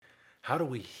How do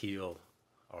we heal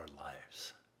our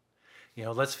lives?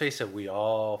 Let's face it, we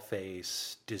all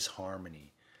face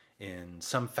disharmony in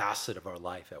some facet of our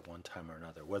life at one time or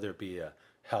another, whether it be a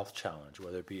health challenge,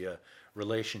 whether it be a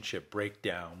relationship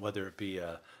breakdown, whether it be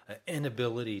an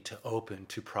inability to open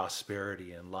to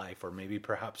prosperity in life, or maybe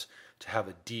perhaps to have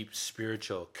a deep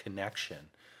spiritual connection.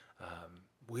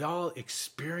 We all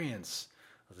experience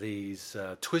these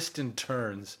twists and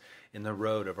turns in the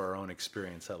road of our own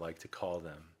experience, I like to call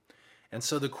them. And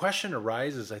so the question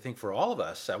arises, I think, for all of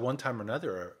us at one time or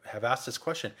another have asked this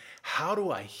question: how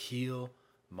do I heal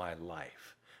my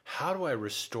life? How do I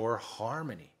restore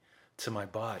harmony to my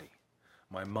body,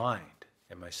 my mind,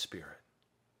 and my spirit?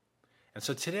 And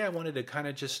so today I wanted to kind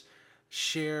of just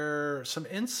share some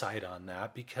insight on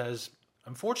that, because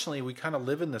unfortunately we kind of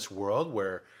live in this world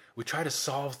where we try to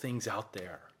solve things out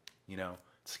there.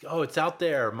 It's like, oh, it's out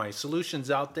there. My solution's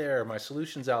out there. My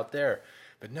solution's out there.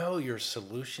 But no, your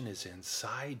solution is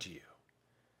inside you.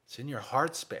 It's in your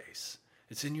heart space.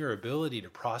 It's in your ability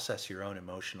to process your own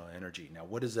emotional energy. Now,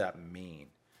 what does that mean?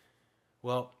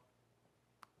 Well,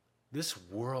 this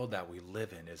world that we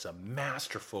live in is a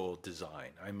masterful design.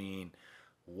 I mean,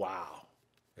 wow.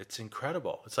 It's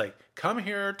incredible. It's like, come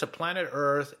here to planet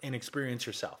Earth and experience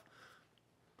yourself.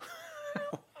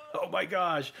 Oh my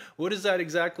gosh, what does that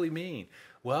exactly mean?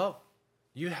 Well,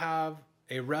 you have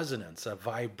a resonance, a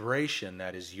vibration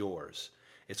that is yours.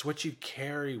 It's what you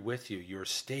carry with you, your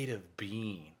state of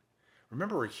being.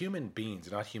 Remember, we're human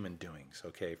beings, not human doings,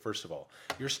 okay? First of all,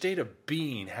 your state of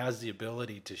being has the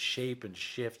ability to shape and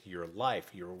shift your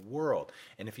life, your world.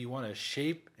 And if you want to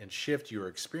shape and shift your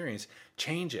experience,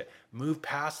 change it. Move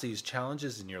past these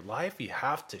challenges in your life, you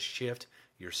have to shift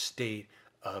your state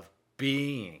of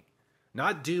being.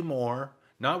 Not do more,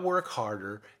 not work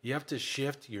harder. You have to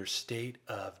shift your state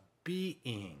of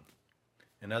being.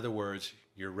 In other words,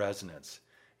 your resonance,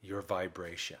 your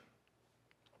vibration.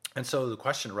 And so the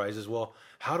question arises, well,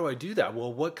 how do I do that?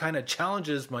 Well, what kind of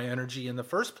challenges my energy in the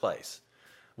first place?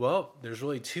 Well, there's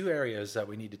really two areas that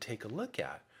we need to take a look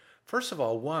at. First of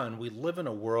all, one, we live in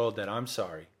a world that, I'm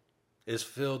sorry, is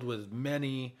filled with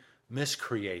many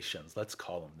miscreations. Let's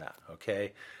call them that,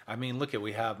 okay? I mean, look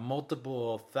we have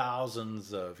multiple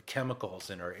thousands of chemicals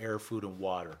in our air, food, and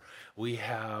water. We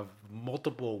have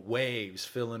multiple waves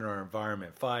filling our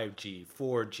environment: 5G,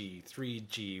 4G,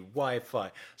 3G,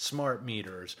 Wi-Fi, smart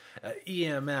meters,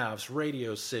 EMFs,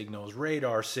 radio signals,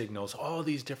 radar signals, all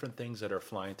these different things that are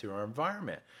flying through our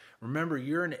environment. Remember,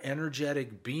 you're an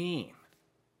energetic being.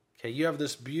 Okay, you have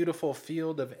this beautiful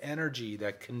field of energy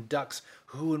that conducts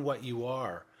who and what you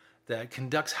are, that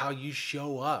conducts how you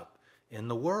show up in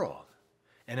the world.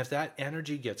 And if that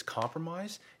energy gets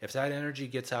compromised, if that energy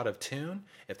gets out of tune,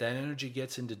 if that energy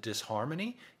gets into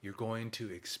disharmony, you're going to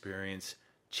experience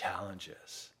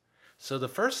challenges. So the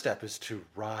first step is to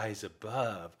rise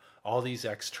above all these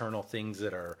external things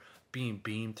that are being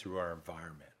beamed through our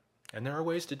environment. And there are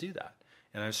ways to do that.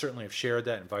 And I certainly have shared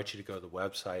that. I invite you to go to the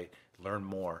website, learn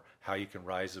more how you can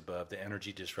rise above the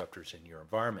energy disruptors in your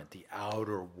environment, the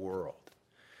outer world.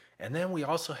 And then we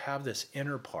also have this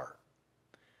inner part.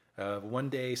 One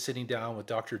day, sitting down with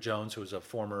Dr. Jones, who was a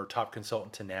former top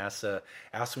consultant to NASA,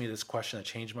 asked me this question that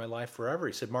changed my life forever.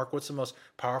 He said, Mark, what's the most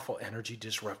powerful energy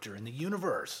disruptor in the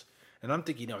universe? And I'm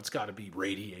thinking, it's got to be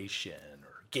radiation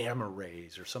or gamma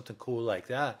rays or something cool like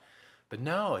that. But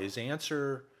no, his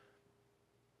answer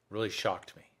really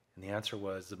shocked me. And the answer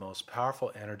was, the most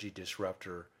powerful energy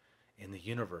disruptor in the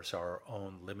universe are our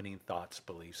own limiting thoughts,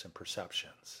 beliefs, and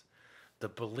perceptions. The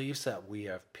beliefs that we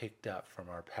have picked up from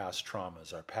our past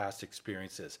traumas, our past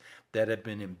experiences, that have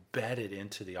been embedded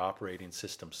into the operating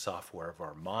system software of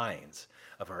our minds,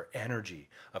 of our energy,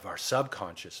 of our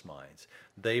subconscious minds.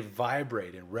 They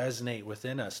vibrate and resonate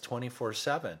within us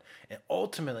 24/7, and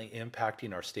ultimately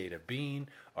impacting our state of being,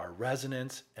 our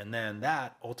resonance, and then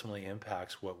that ultimately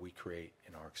impacts what we create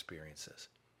in our experiences.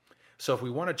 So if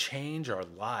we want to change our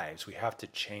lives, we have to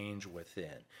change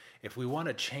within. If we want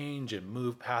to change and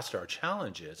move past our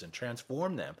challenges and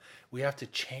transform them, we have to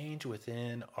change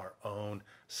within our own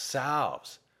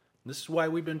selves. This is why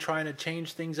we've been trying to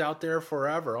change things out there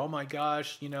forever. Oh my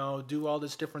gosh, do all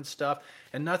this different stuff,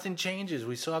 and nothing changes.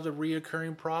 We still have the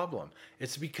reoccurring problem.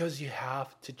 It's because you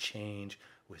have to change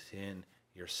within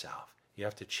yourself. You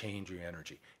have to change your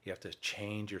energy. You have to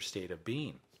change your state of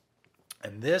being.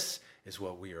 And this is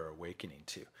what we are awakening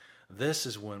to. This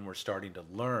is when we're starting to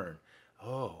learn,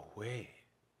 oh, wait,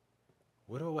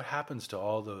 what happens to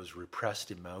all those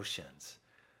repressed emotions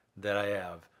that I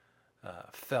have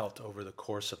felt over the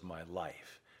course of my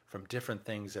life from different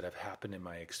things that have happened in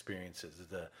my experiences,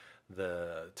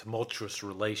 the tumultuous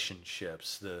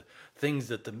relationships, the things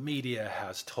that the media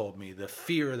has told me, the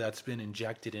fear that's been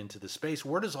injected into the space,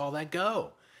 where does all that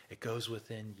go? It goes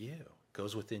within you. It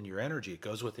goes within your energy. It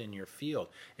goes within your field.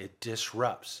 It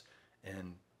disrupts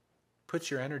and puts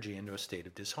your energy into a state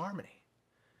of disharmony.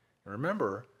 And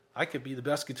remember, I could be the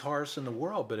best guitarist in the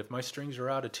world, but if my strings are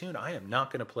out of tune, I am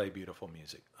not going to play beautiful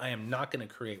music. I am not going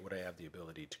to create what I have the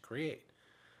ability to create.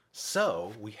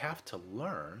 So we have to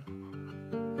learn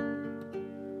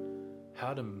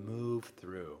how to move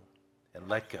through and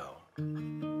let go.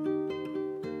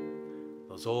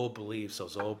 Those old beliefs,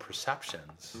 those old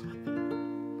perceptions,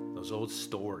 those old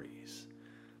stories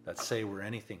that say we're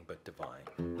anything but divine,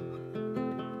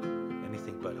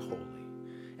 anything but holy,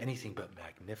 anything but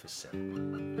magnificent.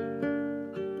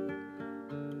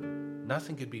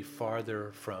 Nothing could be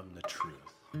farther from the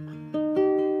truth.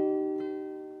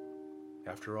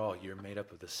 After all, you're made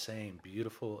up of the same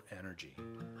beautiful energy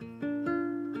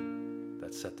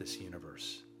that set this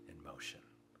universe in motion.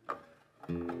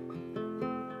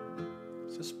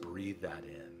 So just breathe that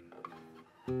in.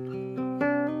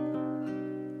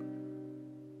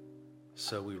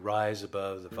 So we rise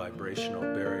above the vibrational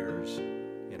barriers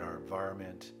in our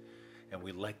environment, and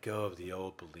we let go of the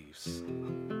old beliefs,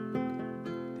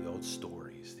 the old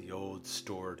stories, the old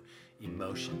stored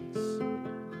emotions.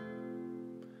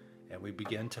 And we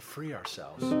begin to free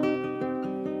ourselves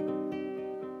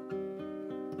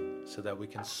so that we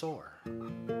can soar,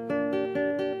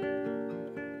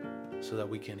 so that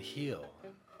we can heal,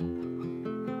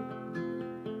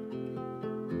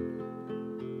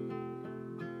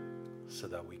 so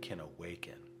that we can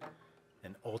awaken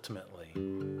and ultimately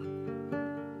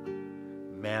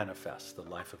manifest the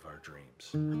life of our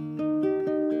dreams.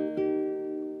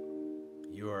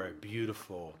 You are a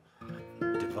beautiful,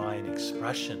 divine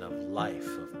expression of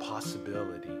life, of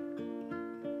possibility.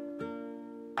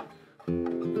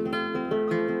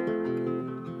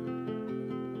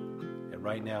 And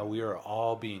right now we are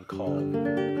all being called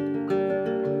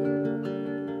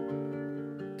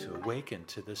to awaken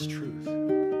to this truth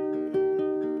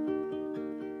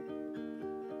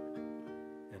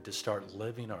and to start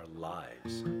living our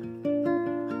lives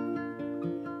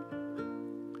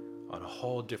on a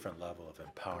whole different level of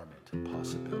empowerment and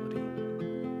possibility.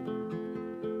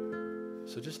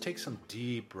 So just take some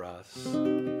deep breaths,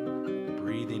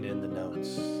 breathing in the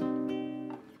notes.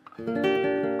 And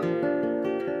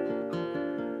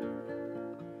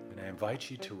I invite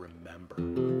you to remember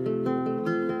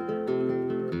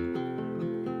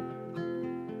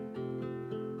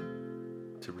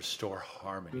to restore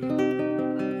harmony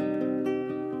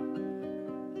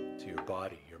to your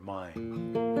body, your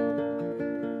mind,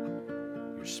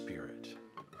 your spirit.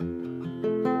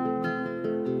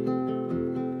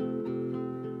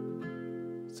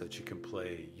 So that you can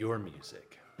play your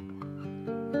music,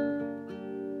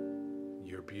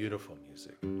 your beautiful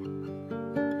music,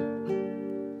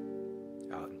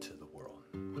 out into the world.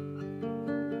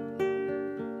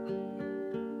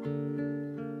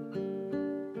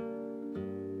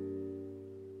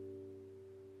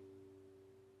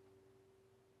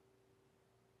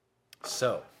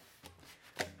 So,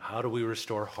 how do we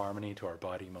restore harmony to our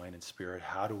body, mind, and spirit?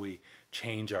 How do we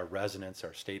change our resonance,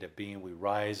 our state of being? We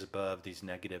rise above these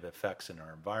negative effects in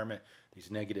our environment, these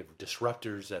negative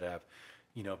disruptors that have,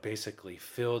 basically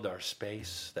filled our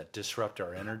space, that disrupt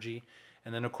our energy.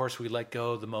 And then, of course, we let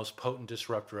go of the most potent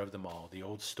disruptor of them all, the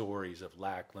old stories of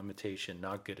lack, limitation,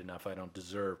 not good enough, I don't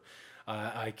deserve,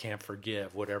 I can't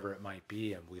forgive, whatever it might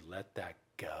be, and we let that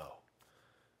go.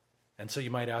 And so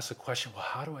you might ask the question, well,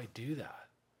 how do I do that?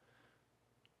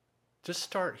 Just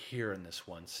start here in this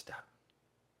one step.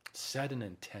 Set an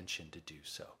intention to do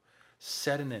so.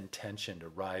 Set an intention to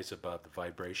rise above the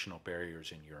vibrational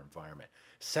barriers in your environment.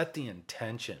 Set the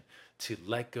intention to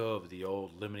let go of the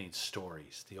old limiting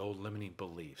stories, the old limiting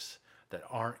beliefs that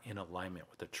aren't in alignment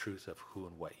with the truth of who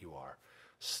and what you are.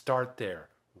 Start there,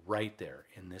 right there,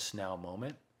 in this now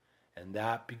moment, and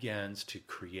that begins to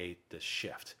create the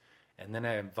shift. And then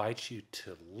I invite you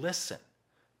to listen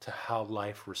to how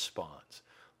life responds.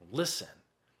 Listen.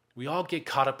 We all get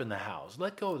caught up in the hows.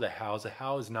 Let go of the hows. The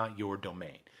how is not your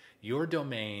domain. Your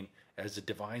domain as a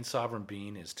divine sovereign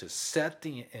being is to set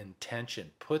the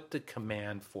intention, put the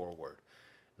command forward.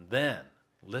 Then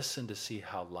listen to see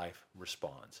how life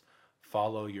responds.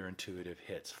 Follow your intuitive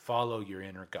hits. Follow your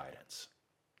inner guidance.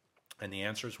 And the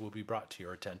answers will be brought to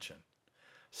your attention.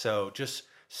 So just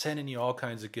sending you all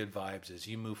kinds of good vibes as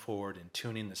you move forward and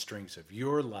tuning the strings of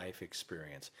your life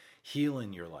experience,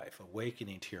 healing your life,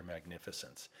 awakening to your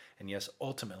magnificence, and yes,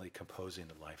 ultimately composing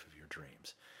the life of your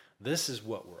dreams. This is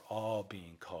what we're all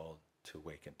being called to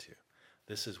awaken to.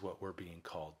 this is what we're being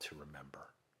called to remember.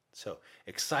 So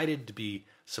excited to be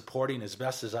supporting as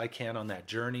best as I can on that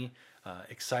journey.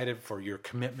 Excited for your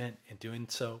commitment in doing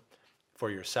so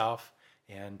for yourself,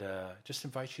 and just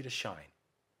invite you to shine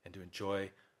and to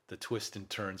enjoy the twists and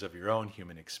turns of your own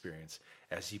human experience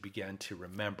as you begin to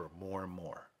remember more and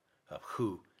more of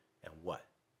who and what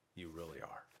you really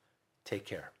are. Take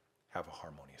care. Have a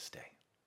harmonious day.